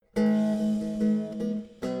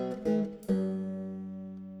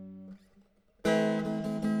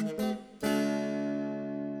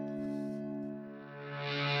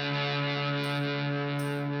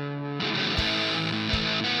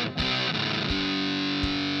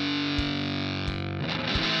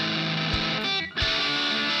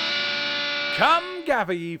Come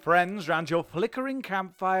gather ye friends round your flickering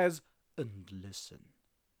campfires and listen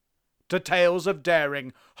to tales of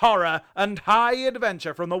daring, horror, and high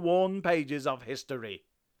adventure from the worn pages of history.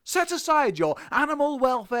 Set aside your animal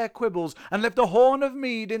welfare quibbles and lift a horn of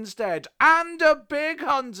mead instead, and a big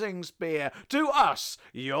hunting spear to us,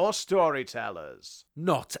 your storytellers.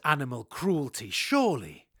 Not animal cruelty,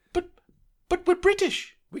 surely. But we're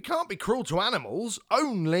British. We can't be cruel to animals,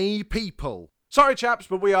 only people. Sorry, chaps,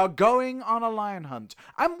 but we are going on a lion hunt,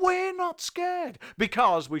 and we're not scared,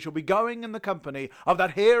 because we shall be going in the company of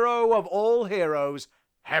that hero of all heroes,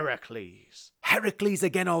 Heracles. Heracles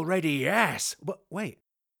again already, yes. But wait,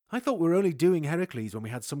 I thought we were only doing Heracles when we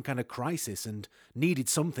had some kind of crisis and needed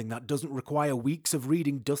something that doesn't require weeks of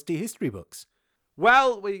reading dusty history books.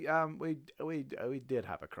 Well, we did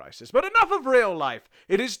have a crisis, but enough of real life.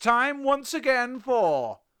 It is time once again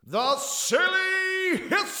for The Silly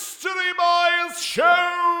History Boys Show!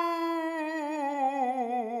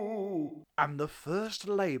 and the first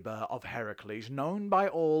labour of Heracles, known by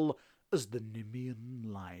all as the Nemean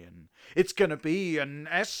Lion. It's gonna be an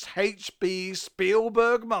SHB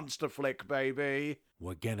Spielberg monster flick, baby.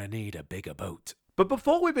 We're gonna need a bigger boat. But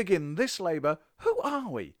before we begin this labour, who are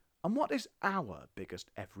we? And what is our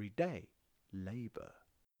biggest everyday labour?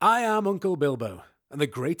 I am Uncle Bilbo, and the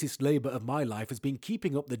greatest labour of my life has been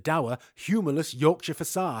keeping up the dour, humourless Yorkshire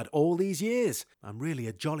facade all these years. I'm really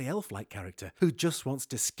a jolly elf-like character who just wants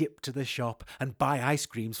to skip to the shop and buy ice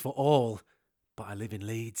creams for all. But I live in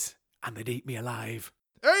Leeds, and they'd eat me alive.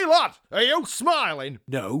 Hey lad, are you smiling?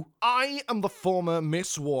 No. I am the former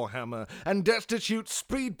Miss Warhammer and destitute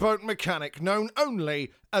speedboat mechanic known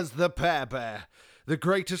only as the Pear Bear. The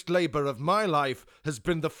greatest labour of my life has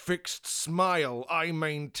been the fixed smile I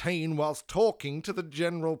maintain whilst talking to the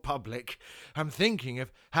general public. I'm thinking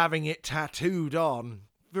of having it tattooed on.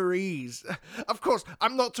 For ease. Of course,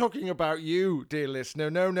 I'm not talking about you, dear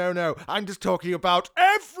listener. No. I'm just talking about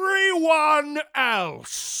everyone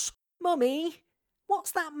else. Mummy,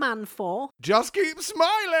 what's that man for? Just keep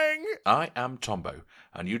smiling. I am Tombo,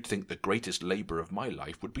 and you'd think the greatest labour of my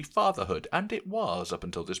life would be fatherhood, and it was up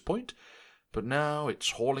until this point. But now it's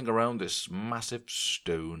hauling around this massive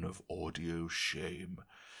stone of audio shame.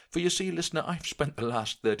 For you see, listener, I've spent the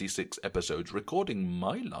last 36 episodes recording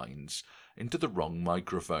my lines into the wrong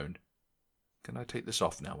microphone. Can I take this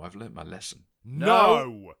off now? I've learnt my lesson.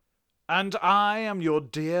 No. And I am your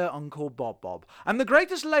dear Uncle Bob, and the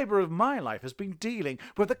greatest labour of my life has been dealing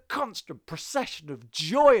with the constant procession of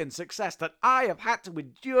joy and success that I have had to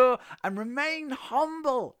endure and remain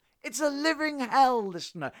humble. It's a living hell,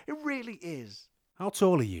 listener. It really is. How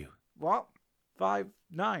tall are you? What?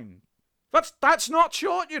 5'9". That's not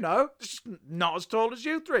short, you know. It's just not as tall as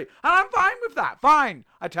you three. And I'm fine with that. Fine,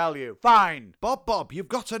 I tell you. Fine. Bob, you've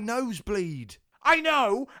got a nosebleed. I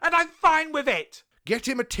know, and I'm fine with it. Get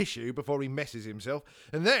him a tissue before he messes himself,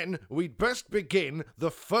 and then we'd best begin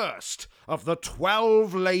the first of the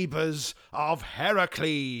 12 labours of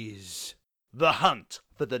Heracles. The hunt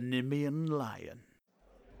for the Nemean Lion.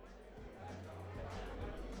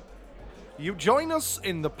 You join us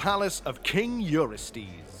in the palace of King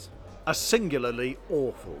Eurystheus. A singularly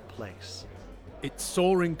awful place. Its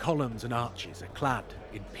soaring columns and arches are clad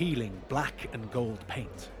in peeling black and gold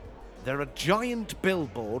paint. There are giant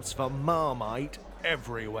billboards for Marmite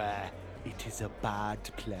everywhere. It is a bad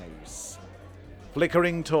place.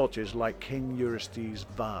 Flickering torches light King Eurystheus'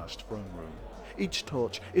 vast throne room. Each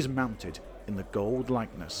torch is mounted in the gold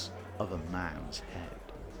likeness of a man's head.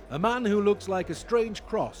 A man who looks like a strange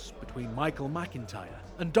cross between Michael McIntyre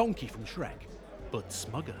and Donkey from Shrek, but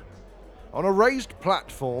smugger. On a raised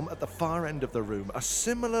platform at the far end of the room, a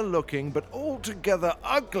similar-looking but altogether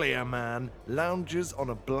uglier man lounges on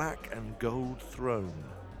a black and gold throne.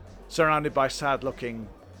 Surrounded by sad-looking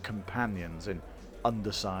companions in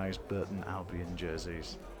undersized Burton Albion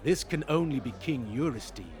jerseys. This can only be King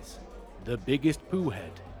Eurystheus, the biggest poo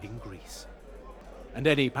head in Greece. And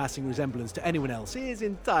any passing resemblance to anyone else is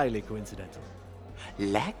entirely coincidental.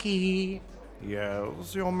 Lackey,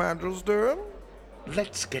 Yes, your majesty?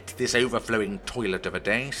 let's get this overflowing toilet of a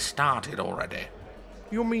day started already.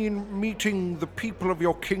 You mean meeting the people of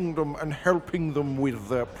your kingdom and helping them with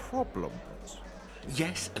their problems?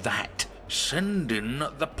 Yes, that. Send in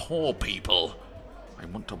the poor people. I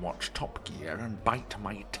want to watch Top Gear and bite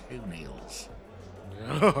my toenails.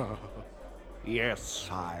 Yes,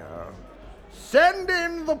 sire. Send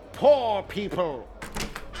in the poor people.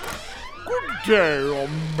 Good day, your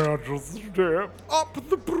majesty. Up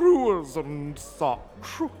the brewers and such.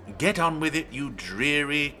 Get on with it, you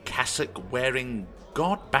dreary, cassock-wearing,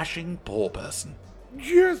 god-bashing poor person.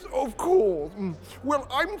 Yes, of course. Well,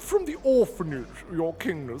 I'm from the orphanage, your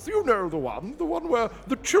kingness. You know the one where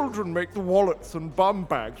the children make the wallets and bum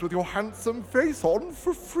bags with your handsome face on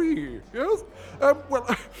for free. Yes. Well,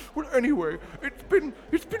 anyway, it's been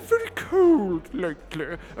very cold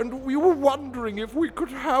lately, and we were wondering if we could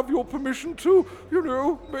have your permission to,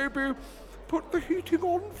 maybe put the heating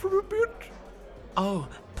on for a bit. Oh,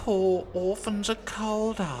 poor orphans are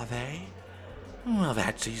cold, are they? Well,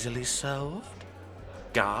 that's easily solved.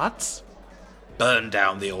 Guards, burn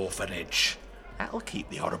down the orphanage. That'll keep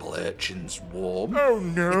the horrible urchins warm. Oh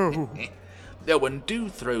no! Oh, and do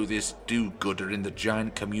throw this do-gooder in the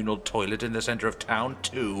giant communal toilet in the centre of town,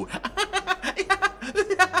 too.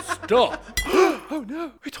 Stop! Oh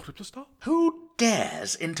no, he told him to stop. Who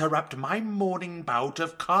dares interrupt my morning bout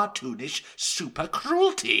of cartoonish super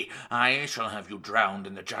cruelty? I shall have you drowned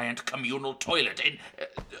in the giant communal toilet in...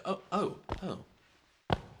 Oh.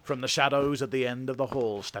 From the shadows at the end of the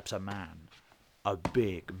hall steps a man. A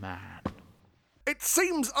big man. It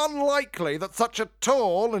seems unlikely that such a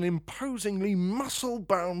tall and imposingly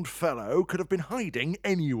muscle-bound fellow could have been hiding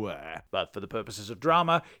anywhere. But for the purposes of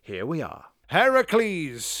drama, here we are.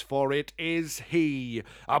 Heracles, for it is he,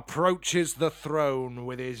 approaches the throne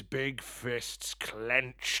with his big fists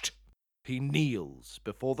clenched. He kneels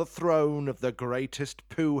before the throne of the greatest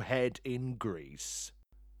poo head in Greece.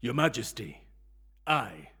 Your Majesty,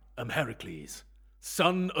 I am Heracles,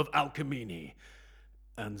 son of Alcmene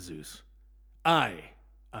and Zeus. I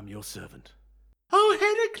am your servant. Oh,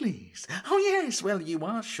 Heracles! Oh, yes, well, you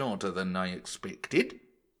are shorter than I expected.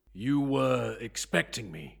 You were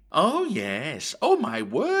expecting me. Oh, yes. Oh, my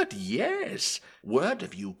word, yes. Word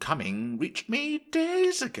of you coming reached me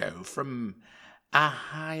days ago from a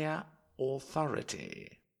higher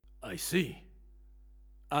authority. I see.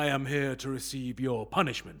 I am here to receive your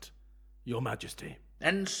punishment, Your Majesty.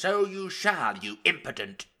 And so you shall, you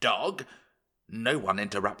impudent dog. No one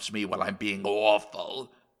interrupts me while I'm being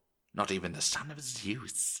awful. Not even the son of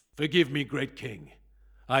Zeus. Forgive me, great king.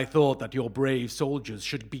 I thought that your brave soldiers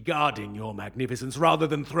should be guarding your magnificence rather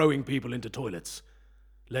than throwing people into toilets.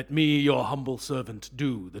 Let me, your humble servant,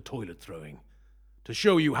 do the toilet throwing, to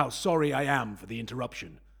show you how sorry I am for the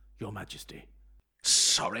interruption, Your Majesty.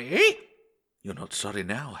 Sorry? You're not sorry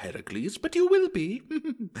now, Heracles, but you will be.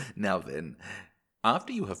 Now then,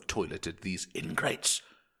 after you have toileted these ingrates,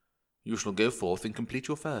 you shall go forth and complete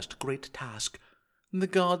your first great task. The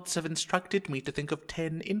gods have instructed me to think of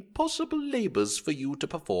 10 impossible labours for you to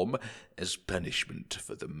perform as punishment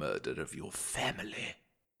for the murder of your family.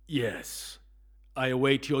 Yes, I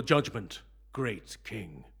await your judgment, great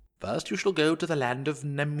king. First you shall go to the land of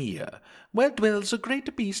Nemea, where dwells a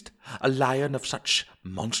great beast, a lion of such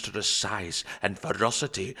monstrous size and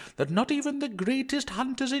ferocity that not even the greatest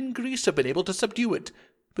hunters in Greece have been able to subdue it.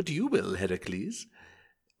 But you will, Heracles,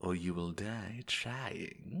 or you will die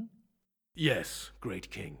trying. Yes, great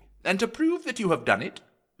king. And to prove that you have done it,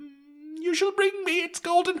 you shall bring me its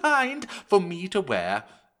golden hind for me to wear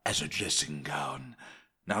as a dressing gown.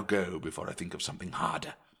 Now go before I think of something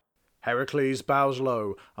harder. Heracles bows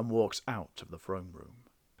low and walks out of the throne room.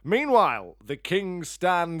 Meanwhile, the king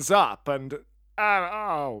stands up and...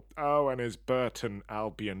 and his Burton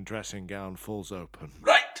Albion dressing gown falls open.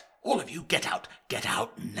 Right! All of you, get out! Get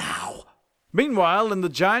out now! Meanwhile, in the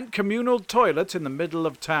giant communal toilet in the middle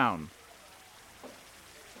of town.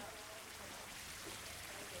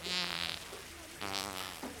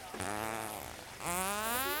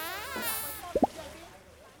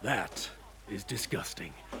 That is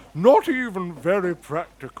disgusting. Not even very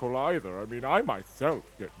practical either. I mean, I myself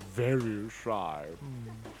get very shy.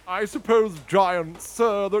 I suppose, giant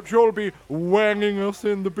sir, that you'll be wanging us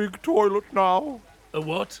in the big toilet now? A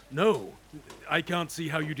what? No. I can't see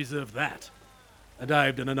how you deserve that. And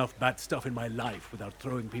I've done enough bad stuff in my life without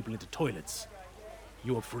throwing people into toilets.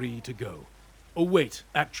 You're free to go. Oh, wait,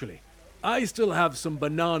 actually. I still have some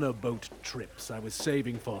banana boat trips I was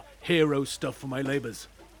saving for hero stuff for my labors.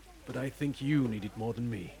 But I think you need it more than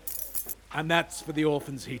me. And that's for the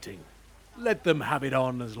orphans' heating. Let them have it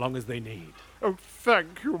on as long as they need. Oh,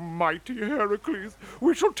 thank you, mighty Heracles.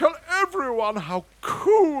 We shall tell everyone how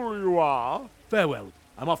cool you are. Farewell.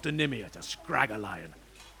 I'm off to Nemea to scrag a lion.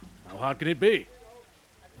 How hard can it be?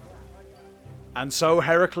 And so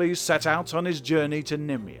Heracles set out on his journey to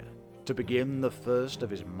Nemea to begin the first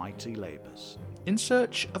of his mighty labours. In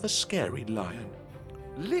search of a scary lion.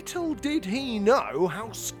 Little did he know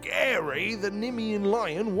how scary the Nemean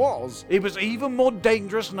lion was. It was even more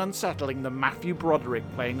dangerous and unsettling than Matthew Broderick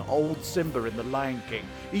playing old Simba in The Lion King,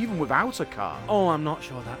 even without a car. Oh, I'm not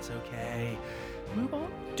sure that's okay. Move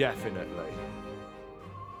on. Definitely.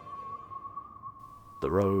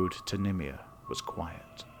 The road to Nemea was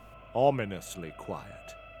quiet. Ominously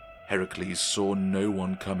quiet. Heracles saw no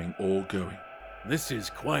one coming or going. This is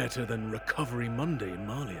quieter than Recovery Monday in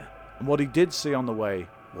Malia. And what he did see on the way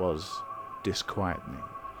was disquietening,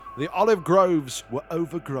 The olive groves were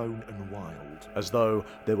overgrown and wild. as though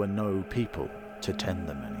there were no people to tend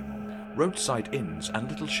them anymore. Roadside inns and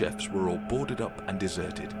little chefs were all boarded up and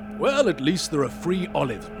deserted. Well, at least there are free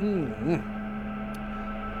olives. No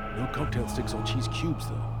cocktail sticks or cheese cubes,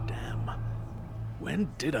 though. Damn. When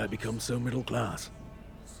did I become so middle class?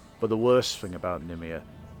 But the worst thing about Nimia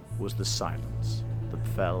was the silence that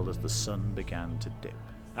fell as the sun began to dip.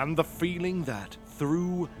 And the feeling that,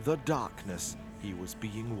 through the darkness, he was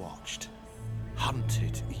being watched.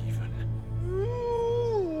 Hunted, even.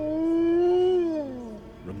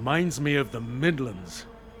 Reminds me of the Midlands.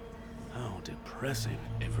 How depressing.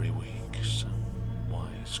 Every week, some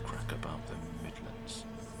wisecrack about the Midlands.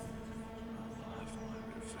 I'll have my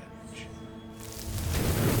revenge.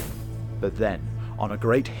 But then, on a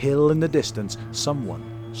great hill in the distance, someone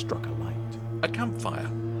struck a light. A campfire.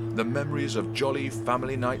 The memories of jolly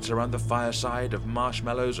family nights around the fireside, of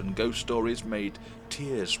marshmallows and ghost stories made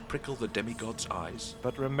tears prickle the demigod's eyes.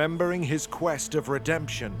 But remembering his quest of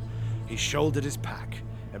redemption, he shouldered his pack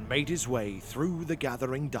and made his way through the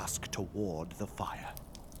gathering dusk toward the fire.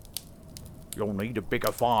 You'll need a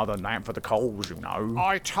bigger fire than that for the coals, you know.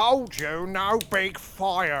 I told you, no big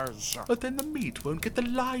fires. But then the meat won't get the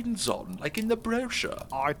lines on, like in the brochure.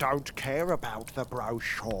 I don't care about the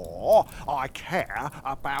brochure. I care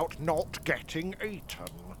about not getting eaten.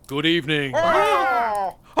 Good evening.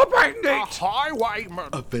 Ah! A A bandit! highwayman!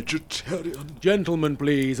 A vegetarian. Gentlemen,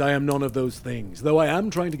 please, I am none of those things, though I am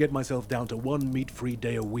trying to get myself down to one meat-free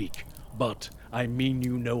day a week. But I mean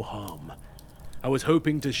you no harm. I was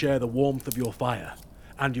hoping to share the warmth of your fire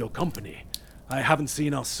and your company. I haven't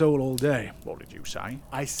seen our soul all day. What did you say?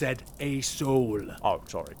 I said a soul. Oh,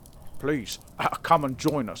 sorry. Please, come and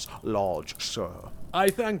join us, large sir. I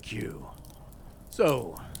thank you.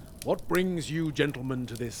 So, what brings you gentlemen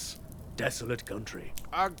to this desolate country?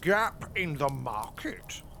 A gap in the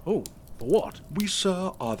market. Oh, for what? We,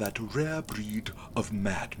 sir, are that rare breed of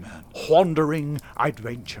madman. Wandering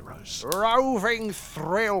adventurers. Roving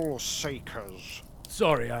thrill seekers.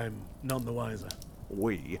 Sorry, I'm none the wiser.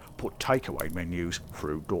 We put takeaway menus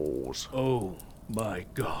through doors. Oh, my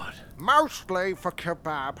God. Mostly for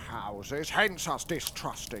kebab houses, hence us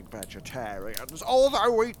distrusting vegetarians,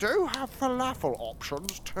 although we do have falafel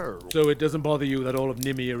options too. So it doesn't bother you that all of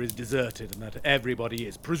Nimia is deserted and that everybody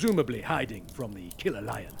is presumably hiding from the killer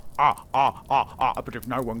lion? But if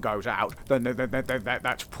no one goes out, then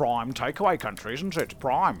that's prime takeaway country, isn't it?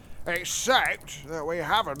 Prime. Except that we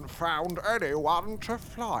haven't found anyone to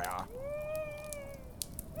flyer.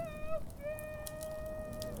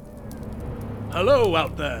 Hello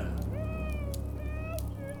out there!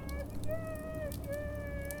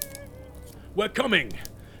 We're coming!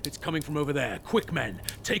 It's coming from over there. Quick, men,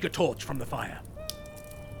 take a torch from the fire.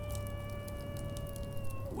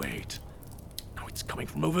 Wait. No, it's coming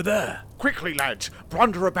from over there. Quickly, lads,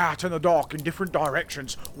 blunder about in the dark in different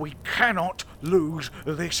directions. We cannot lose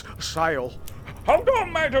this sail. Hold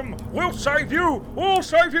on, madam. We'll save you. We'll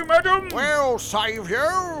save you, madam. We'll save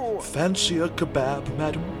you! Fancy a kebab,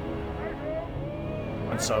 madam?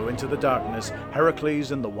 And so into the darkness,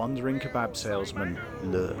 Heracles and the wandering kebab salesman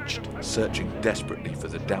lurched. Searching desperately for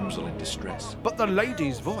the damsel in distress. But the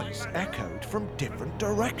lady's voice echoed from different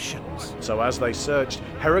directions. So as they searched,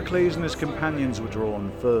 Heracles and his companions were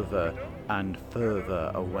drawn further and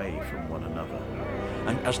further away from one another.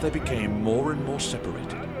 And as they became more and more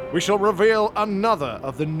separated, We shall reveal another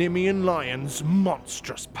of the Nimian lion's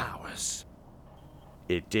monstrous powers.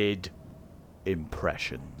 It did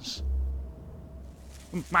impressions.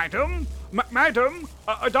 Madam, madam,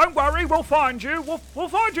 don't worry, we'll find you. We'll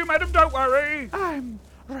find you, madam, don't worry. I'm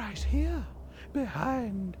right here,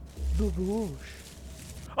 behind the bush.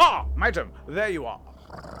 Ah, madam, there you are.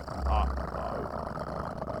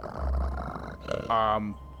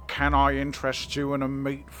 Can I interest you in a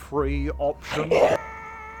meat-free option?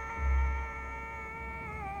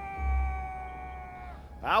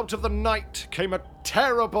 Out of the night came a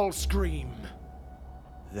terrible scream.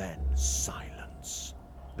 Then silence.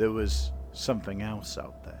 There was something else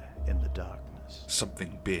out there in the darkness.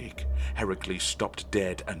 something big. Heracles stopped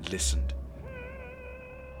dead and listened.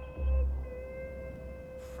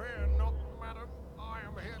 Fear not, madam. I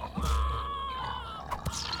am here.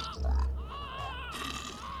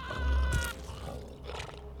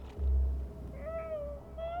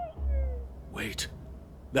 Wait,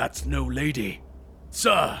 that's no lady.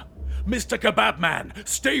 Sir, Mr. Kebab Man,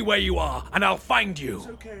 stay where you are and I'll find you.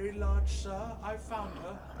 Okay, large sir. I found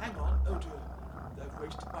her. Hang on, oh dear.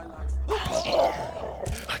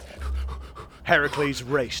 Heracles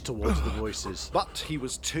raced towards the voices. But he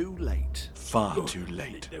was too late. Far too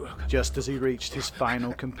late. Just as he reached his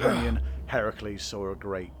final companion, Heracles saw a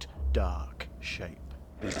great, dark shape.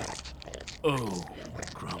 Oh,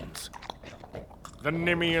 crumbs. The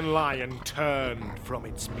Nemean lion turned from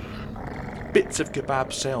its meal. Bits of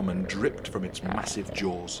kebab salmon dripped from its massive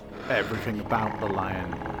jaws. Everything about the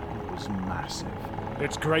lion was massive.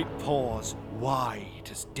 Its great paws wide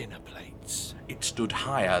as dinner plates. It stood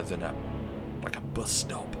higher than like a bus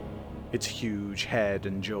stop. Its huge head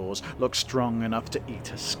and jaws looked strong enough to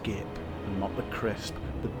eat a skip, and not the crisp,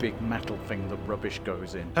 the big metal thing the rubbish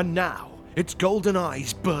goes in. And now, its golden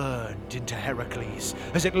eyes burned into Heracles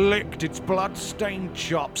as it licked its blood-stained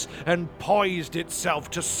chops and poised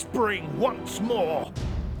itself to spring once more.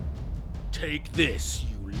 Take this,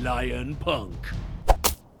 you lion punk.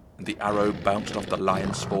 The arrow bounced off the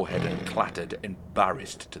lion's forehead and clattered,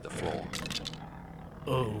 embarrassed, to the floor.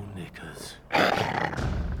 Oh, knickers.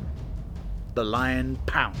 The lion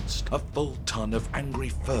pounced. A full ton of angry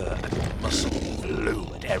fur and muscle flew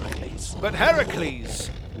at Heracles. But Heracles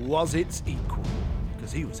was its equal,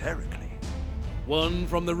 because he was Heracles. One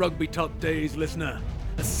from the rugby tot days, listener.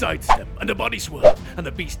 A sidestep and a body swerve, and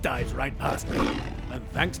the beast dives right past me. And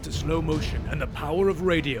thanks to slow motion and the power of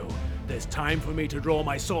radio, there's time for me to draw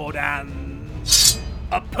my sword and...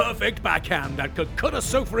 a perfect backhand that could cut a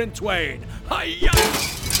sofa in twain. Hi-ya!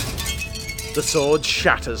 The sword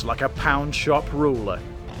shatters like a pound shop ruler.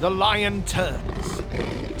 The lion turns.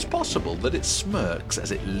 It's possible that it smirks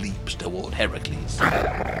as it leaps toward Heracles.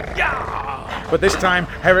 But this time,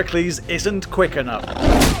 Heracles isn't quick enough.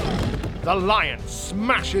 The lion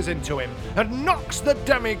smashes into him and knocks the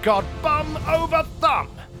demigod bum over thumb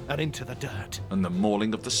and into the dirt. And the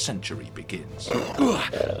mauling of the century begins.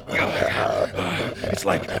 It's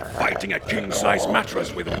like fighting a king-size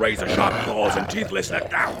mattress with razor-sharp claws and teeth listener.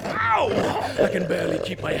 Ow! I can barely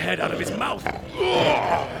keep my head out of his mouth.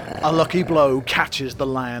 A lucky blow catches the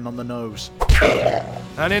lion on the nose.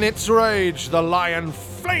 And in its rage, the lion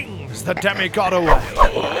flings the demigod away.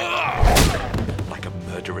 Like a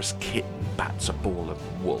murderous kitten bats a ball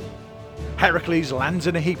of wool. Heracles lands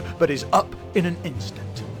in a heap, but is up in an instant.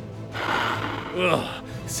 Ugh,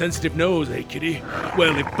 sensitive nose, eh, kitty?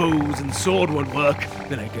 Well, if bows and sword won't work,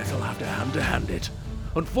 then I guess I'll have to hand it.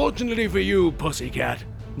 Unfortunately for you, pussycat,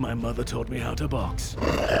 my mother taught me how to box.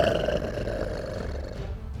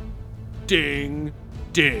 Ding,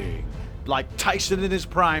 ding. Like Tyson in his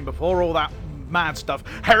prime before all that mad stuff,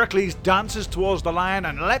 Heracles dances towards the lion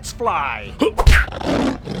and lets fly.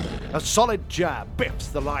 A solid jab biffs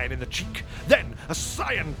the lion in the cheek. Then a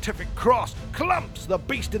scientific cross clumps the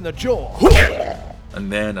beast in the jaw. And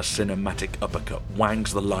then a cinematic uppercut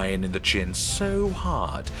wangs the lion in the chin so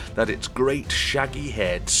hard that its great shaggy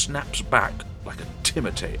head snaps back like a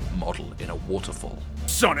Timotei model in a waterfall.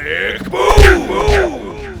 Sonic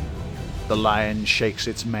boom! The lion shakes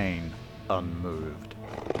its mane, unmoved.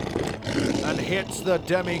 And hits the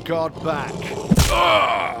demigod back.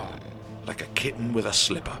 Like a kitten with a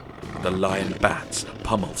slipper, the lion bats,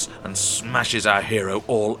 pummels, and smashes our hero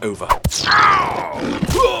all over.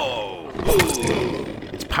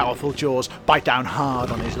 Its powerful jaws bite down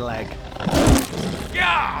hard on his leg.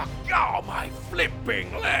 Oh, my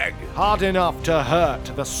flipping leg! Hard enough to hurt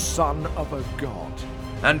the son of a god.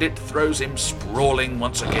 And it throws him sprawling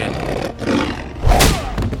once again.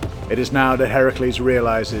 It is now that Heracles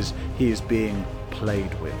realizes he is being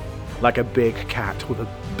played with, like a big cat with a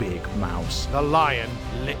big mouse. The lion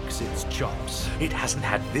licks its chops. It hasn't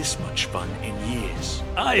had this much fun in years.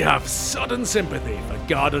 I have sudden sympathy for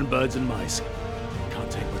garden birds and mice. Can't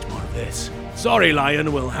take much more of this. Sorry,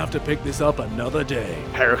 lion, we'll have to pick this up another day.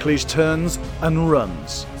 Heracles turns and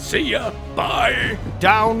runs. See ya! Bye!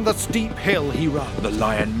 Down the steep hill he runs. The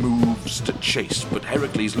lion moves to chase, but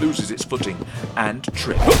Heracles loses its footing and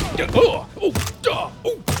trips.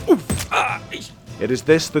 It is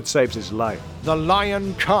this that saves his life. The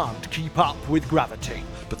lion can't keep up with gravity.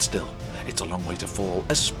 But still, it's a long way to fall,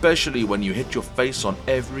 especially when you hit your face on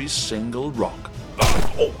every single rock.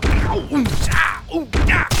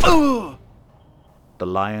 The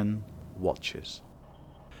lion watches.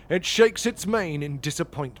 It shakes its mane in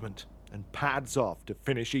disappointment and pads off to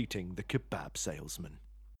finish eating the kebab salesman.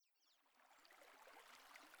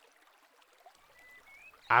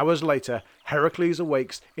 Hours later, Heracles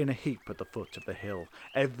awakes in a heap at the foot of the hill.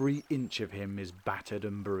 Every inch of him is battered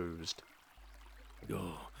and bruised.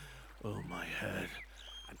 Oh, my head.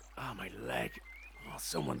 And my leg. Oh,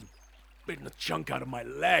 someone's bitten a chunk out of my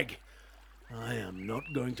leg. I am not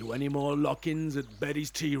going to any more lock-ins at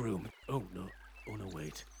Betty's tea room. Oh, no,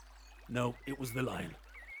 wait. No, it was the lion.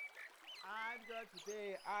 I'm going to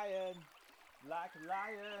be iron, like a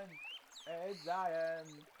lion, a lion.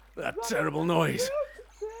 That terrible noise.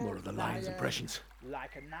 More of the lion's impressions.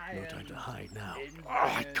 Like a lion. No time to hide now.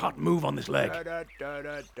 I can't move on this leg.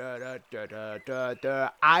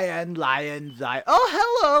 Iron Lion's Eye.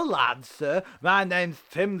 Oh, hello, lad, sir. My name's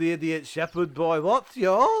Tim, the idiot shepherd boy. What's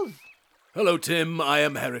yours? Hello, Tim. I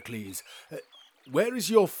am Heracles. Where is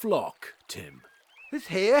your flock, Tim? It's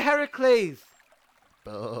here, Heracles.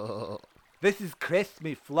 This is Chris,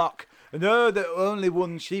 me flock. No, that only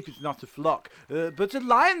one sheep is not a flock, but a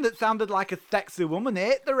lion that sounded like a sexy woman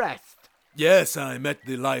ate the rest. Yes, I met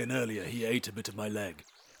the lion earlier. He ate a bit of my leg.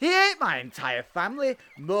 He ate my entire family.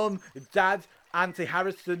 Mum, Dad, Auntie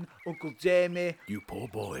Harrison, Uncle Jamie, You poor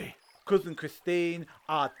boy. Cousin Christine,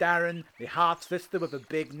 Aunt Darren, my half-sister with a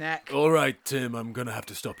big neck. All right, Tim, I'm gonna have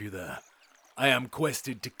to stop you there. I am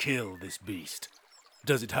quested to kill this beast.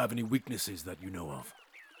 Does it have any weaknesses that you know of?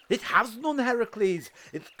 It has none, Heracles.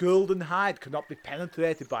 Its golden hide cannot be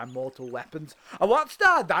penetrated by mortal weapons. I watched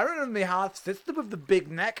our Darren and my half-sister with the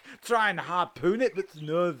big neck try and harpoon it, but to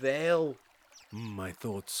no avail. I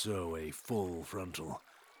thought so, a full frontal.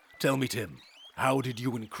 Tell me, Tim, how did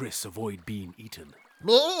you and Chris avoid being eaten?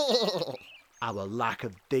 Our lack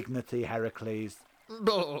of dignity, Heracles.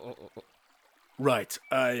 Right,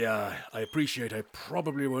 I appreciate I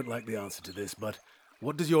probably won't like the answer to this, but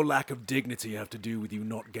what does your lack of dignity have to do with you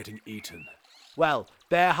not getting eaten? Well,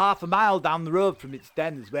 bare half a mile down the road from its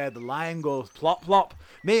den is where the lion goes plop plop.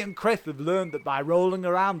 Me and Chris have learned that by rolling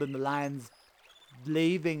around in the lion's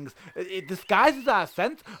leavings, it disguises our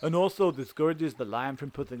scent and also discourages the lion from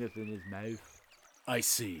putting it in his mouth. I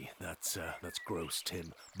see. That's gross,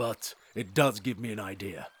 Tim, but it does give me an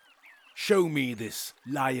idea. Show me this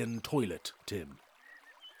lion toilet, Tim.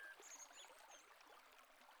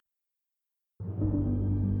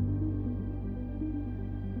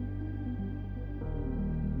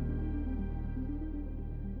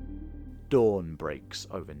 Dawn breaks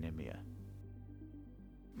over Nimia.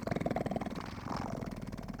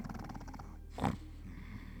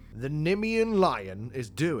 The Nimian lion is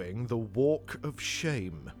doing the walk of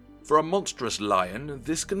shame. For a monstrous lion,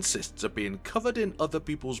 this consists of being covered in other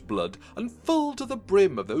people's blood and full to the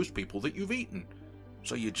brim of those people that you've eaten.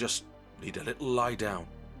 So you just need a little lie down.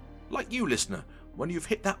 Like you, listener, when you've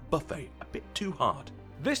hit that buffet a bit too hard.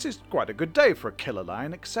 This is quite a good day for a killer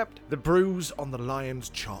lion, except The bruise on the lion's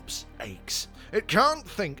chops aches. It can't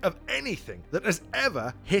think of anything that has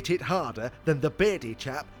ever hit it harder than the beardy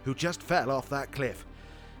chap who just fell off that cliff.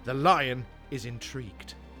 The lion is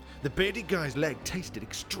intrigued. The bearded guy's leg tasted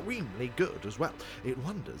extremely good as well. It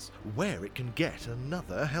wonders where it can get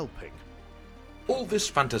another helping. All this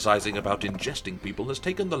fantasizing about ingesting people has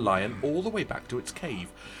taken the lion all the way back to its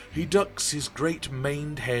cave. He ducks his great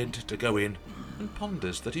maned head to go in and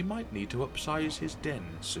ponders that he might need to upsize his den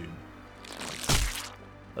soon.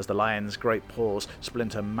 as the lion's great paws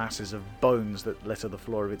splinter masses of bones that litter the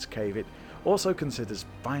floor of its cave, it also considers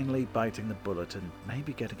finally biting the bullet and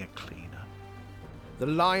maybe getting it cleaner. The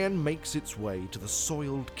lion makes its way to the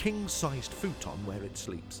soiled king-sized futon where it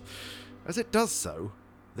sleeps. As it does so,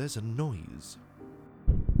 there's a noise.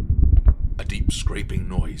 A deep scraping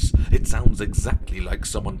noise. It sounds exactly like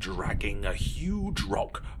someone dragging a huge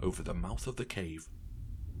rock over the mouth of the cave.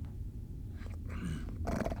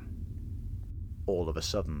 All of a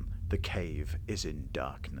sudden, the cave is in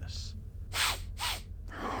darkness.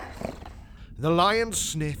 The lion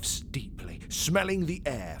sniffs deeply, smelling the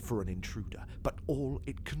air for an intruder, but all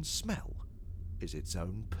it can smell is its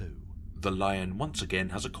own poo. The lion once again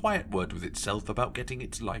has a quiet word with itself about getting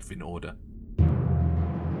its life in order.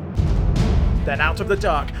 Then out of the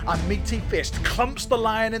dark, a meaty fist clumps the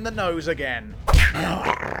lion in the nose again.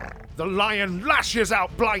 The lion lashes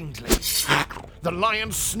out blindly. The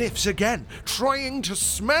lion sniffs again, trying to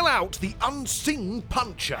smell out the unseen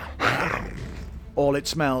puncher. All it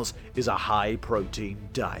smells is a high-protein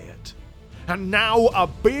diet. And now a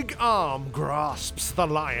big arm grasps the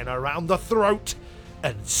lion around the throat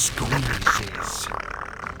and squeezes.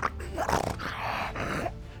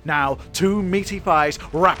 Now, two meaty thighs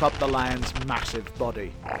wrap up the lion's massive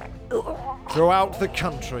body. Throughout the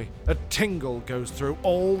country, a tingle goes through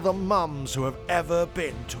all the mums who have ever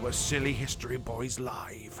been to a Silly History Boys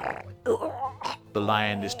live. The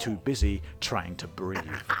lion is too busy trying to breathe.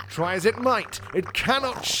 Try as it might, it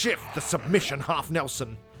cannot shift the submission half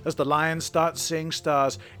Nelson. As the lion starts seeing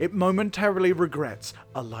stars, it momentarily regrets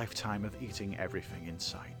a lifetime of eating everything in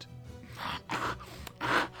sight.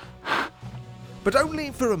 But only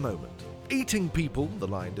for a moment. Eating people, the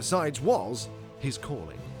lion decides, was his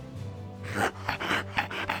calling.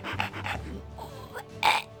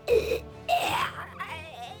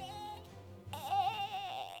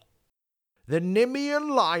 The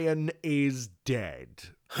Nemean lion is dead.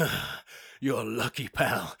 You're lucky,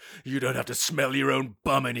 pal. You don't have to smell your own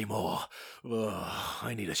bum anymore. Oh,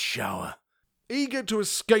 I need a shower. Eager to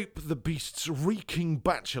escape the beast's reeking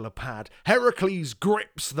bachelor pad, Heracles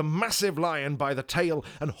grips the massive lion by the tail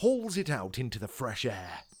and hauls it out into the fresh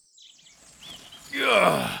air.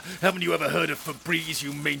 Ugh, haven't you ever heard of Febreze,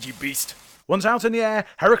 you mangy beast? Once out in the air,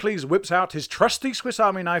 Heracles whips out his trusty Swiss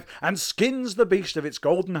Army knife and skins the beast of its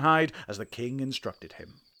golden hide as the king instructed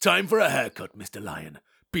him. Time for a haircut, Mr. Lion.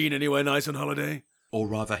 Been anywhere nice on holiday? Or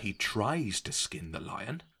rather, he tries to skin the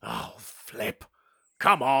lion. Oh, flip.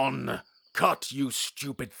 Come on. Cut, you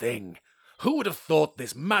stupid thing. Who would have thought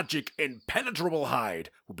this magic, impenetrable hide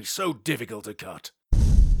would be so difficult to cut?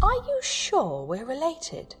 Are you sure we're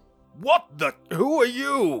related? What the? Who are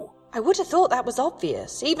you? I would have thought that was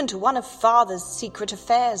obvious, even to one of Father's secret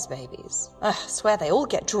affairs babies. I swear they all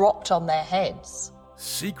get dropped on their heads.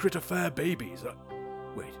 Secret affair babies?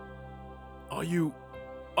 Wait. Are you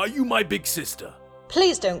my big sister?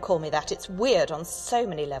 Please don't call me that. It's weird on so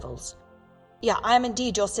many levels. Yeah, I am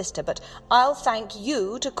indeed your sister, but I'll thank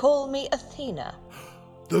you to call me Athena.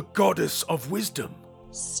 The goddess of wisdom.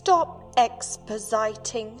 Stop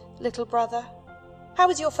expositing, little brother. How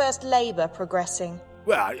is your first labour progressing?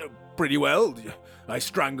 Well, pretty well. I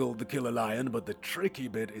strangled the killer lion, but the tricky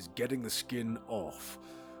bit is getting the skin off.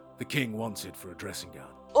 The king wants it for a dressing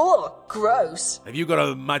gown. Oh, gross. Have you got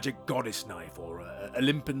a magic goddess knife or a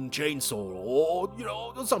Olympian chainsaw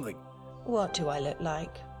or something? What do I look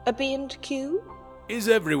like? A B&Q? Is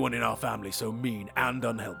everyone in our family so mean and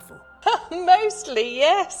unhelpful? Mostly,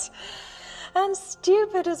 yes. And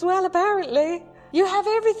stupid as well, apparently. You have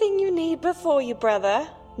everything you need before you, brother.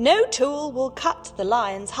 No tool will cut the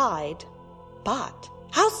lion's hide. But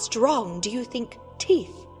how strong do you think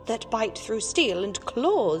teeth that bite through steel and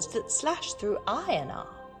claws that slash through iron are?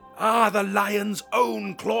 Ah, the lion's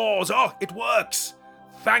own claws. Oh, it works.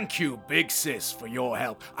 Thank you, big sis, for your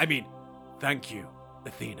help. Thank you,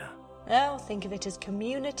 Athena. Oh, think of it as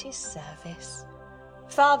community service.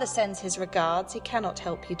 Father sends his regards. He cannot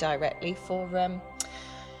help you directly for,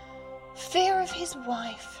 fear of his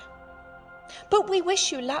wife. But we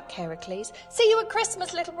wish you luck, Heracles. See you at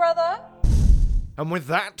Christmas, little brother. And with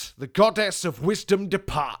that, the goddess of wisdom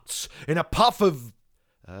departs in a puff of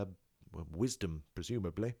wisdom,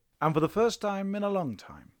 presumably. And for the first time in a long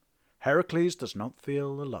time, Heracles does not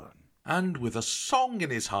feel alone. And with a song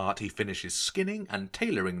in his heart, he finishes skinning and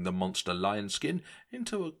tailoring the monster lion skin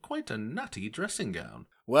into quite a nutty dressing gown.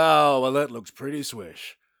 Well, that looks pretty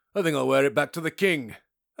swish. I think I'll wear it back to the king,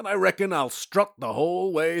 and I reckon I'll strut the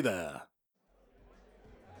whole way there.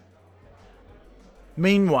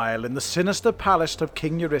 Meanwhile, in the sinister palace of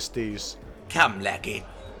King Eurystheus, Come, lackey,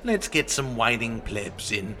 let's get some whining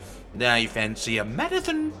plebs in. I fancy a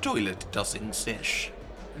marathon toilet tossing sesh.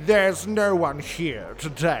 There's no one here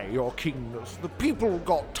today, your kingness. The people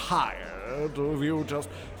got tired of you just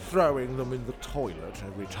throwing them in the toilet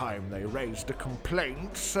every time they raised a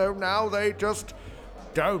complaint, so now they just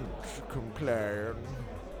don't complain.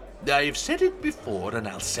 I've said it before and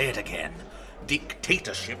I'll say it again.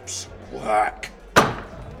 Dictatorships work.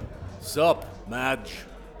 Sup, Madge?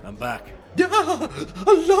 I'm back. A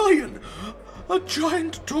lion! A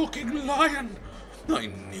giant talking lion! I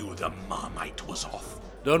knew the Marmite was off.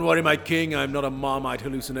 Don't worry, my king, I'm not a Marmite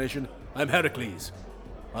hallucination. I'm Heracles.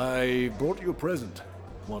 I brought you a present.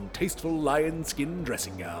 One tasteful lion skin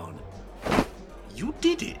dressing gown. You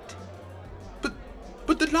did it.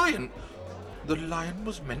 But the lion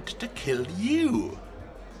was meant to kill you.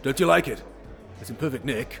 Don't you like it? It's in perfect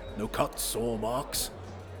nick. No cuts or marks.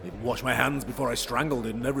 I even washed my hands before I strangled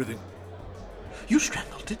it and everything. You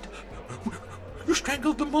strangled it? You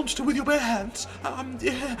strangled the monster with your bare hands?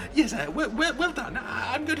 Yes, well done.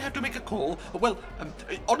 I'm going to have to make a call. Well,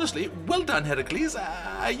 honestly, well done, Heracles.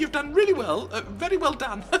 You've done really well. Very well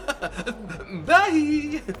done.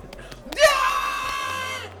 Bye!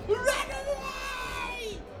 Run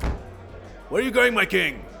away! Where are you going, my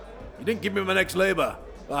king? You didn't give me my next labor.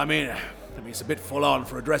 It's a bit full on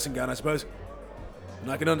for a dressing gown, I suppose. And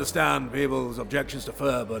I can understand people's objections to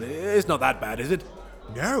fur, but it's not that bad, is it?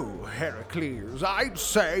 No, Heracles, I'd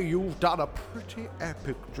say you've done a pretty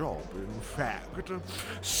epic job, in fact.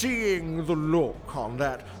 Seeing the look on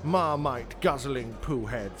that Marmite guzzling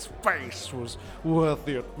poohead's face was worth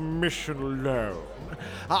the admission alone.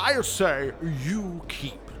 I say you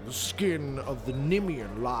keep the skin of the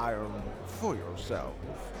Nemean lion for yourself.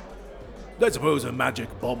 I suppose a magic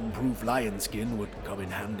bomb-proof lion skin would come in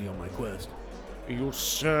handy on my quest. You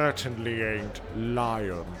certainly ain't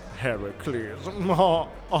lion, Heracles.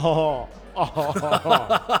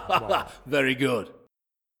 Very good.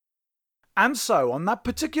 And so, on that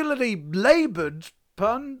particularly laboured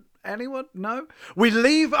pun, anyone? No? We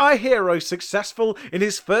leave our hero successful in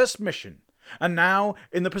his first mission, and now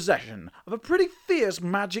in the possession of a pretty fierce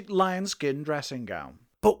magic lion skin dressing gown.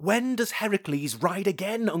 But when does Heracles ride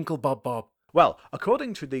again, Uncle Bob Bob? Well,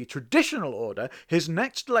 according to the traditional order, his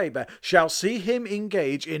next labour shall see him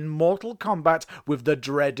engage in mortal combat with the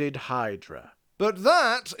dreaded Hydra. But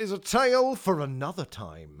that is a tale for another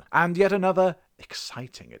time. And yet another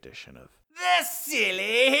exciting edition of The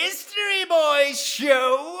Silly History Boys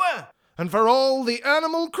Show! And for all the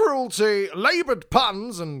animal cruelty, laboured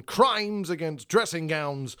puns, and crimes against dressing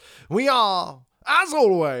gowns, we are, as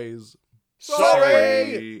always,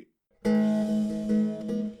 sorry!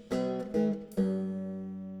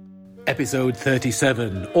 Episode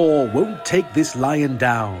 37, or Won't Take This Lion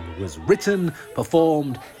Down, was written,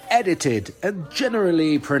 performed, edited, and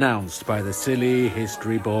generally pronounced by the Silly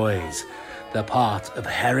History Boys. The part of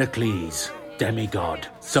Heracles, demigod,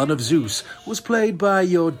 son of Zeus, was played by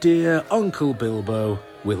your dear Uncle Bilbo,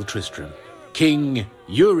 Will Tristram. King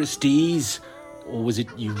Eurystheus, or was it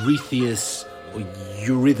Eurystheus, or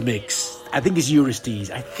Eurythmics? I think it's Eurystheus.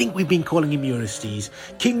 I think we've been calling him Eurystheus.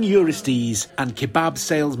 King Eurystheus and Kebab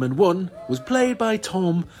Salesman 1 was played by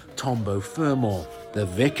Tombo Fermor. The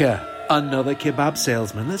Vicar, another kebab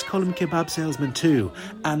salesman, let's call him Kebab Salesman 2,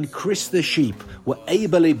 and Chris the Sheep were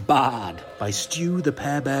ably barred by Stu the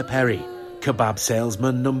Pear Bear Perry. Kebab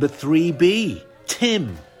Salesman number 3B,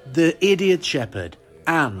 Tim, the Idiot Shepherd,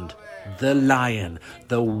 and the Lion,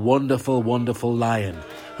 the wonderful, wonderful Lion,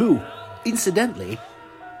 who, incidentally,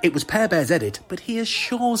 it was Pear Bear's edit, but he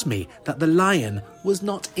assures me that the lion was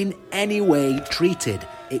not in any way treated.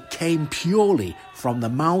 It came purely from the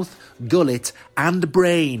mouth, gullet, and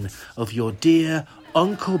brain of your dear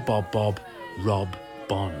Uncle Bob Bob, Rob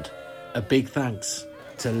Bond. A big thanks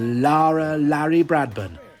to Larry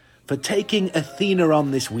Bradburn for taking Athena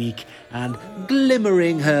on this week and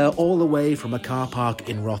glimmering her all the way from a car park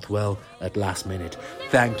in Rothwell at last minute.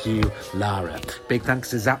 Thank you, Lara. Big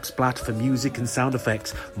thanks to Zapsplat for music and sound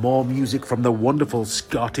effects. More music from the wonderful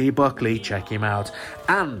Scotty Buckley. Check him out.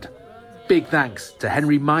 And big thanks to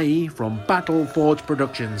Henry Mai from Battle Forge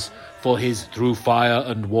Productions for his Through Fire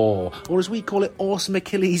and War, or as we call it, Awesome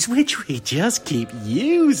Achilles, which we just keep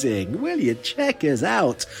using. Will you check us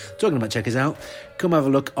out? Talking about check us out, come have a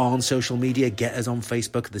look on social media. Get us on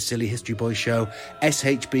Facebook, The Silly History Boys Show,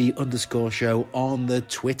 SHB_show on the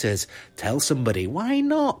Twitters. Tell somebody, why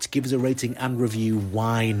not? Give us a rating and review,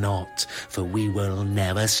 why not? For we will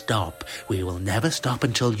never stop. We will never stop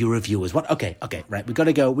until you review us. What? Okay, right, we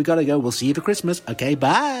gotta go. We'll see you for Christmas. Okay,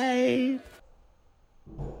 bye.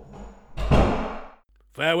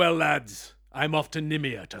 Farewell, lads. I'm off to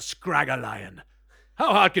Nimia to scrag a lion.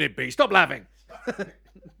 How hard can it be? Stop laughing.